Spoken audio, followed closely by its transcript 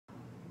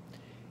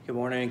Good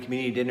morning,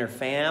 Community Dinner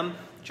fam.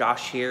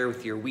 Josh here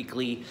with your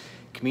weekly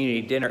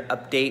Community Dinner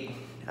update.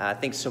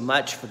 Thanks so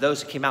much for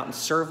those who came out and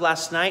served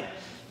last night.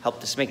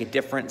 Helped us make a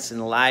difference in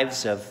the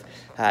lives of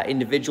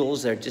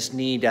individuals that just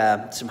need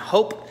some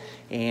hope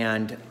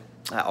and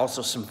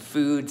also some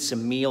food,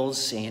 some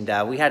meals.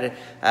 And we had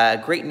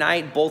a great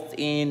night both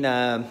in,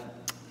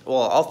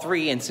 all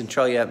three in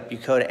Centralia,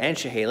 Bucota, and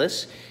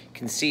Chehalis. You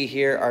can see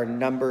here our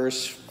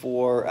numbers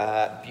for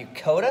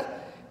Bucota.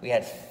 We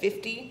had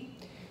 50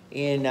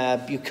 in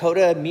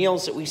Bucota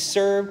meals that we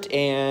served,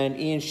 and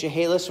in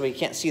Chehalis, we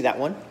can't see that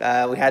one.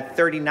 We had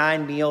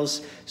 39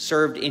 meals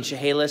served in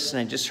Chehalis, and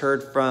I just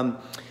heard from,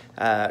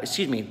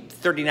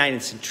 39 in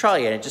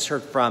Centralia, and I just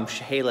heard from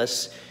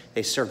Chehalis.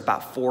 They served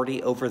about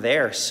 40 over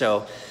there.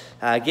 So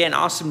again,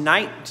 awesome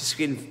night, just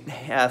getting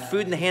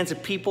food in the hands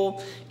of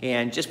people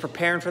and just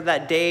preparing for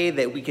that day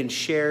that we can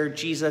share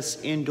Jesus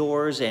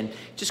indoors. And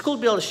just cool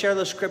to be able to share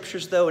those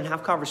scriptures though and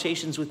have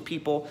conversations with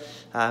people,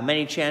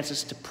 many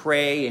chances to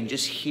pray and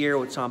just hear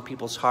what's on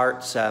people's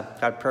hearts.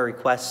 Got prayer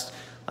requests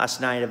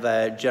last night of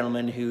a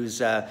gentleman who's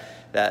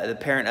the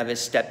parent of his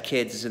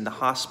stepkids is in the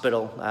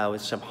hospital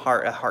with a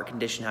heart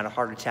condition, had a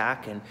heart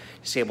attack, and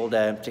just able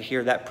to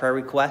hear that prayer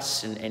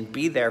request and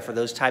be there for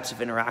those types of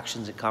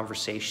interactions and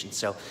conversations.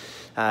 So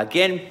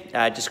again,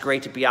 just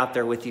great to be out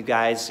there with you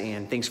guys,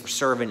 and thanks for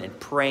serving and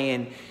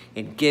praying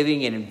and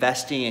giving and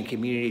investing in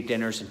community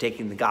dinners and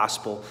taking the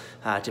gospel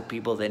to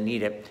people that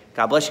need it.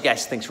 God bless you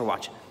guys. Thanks for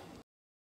watching.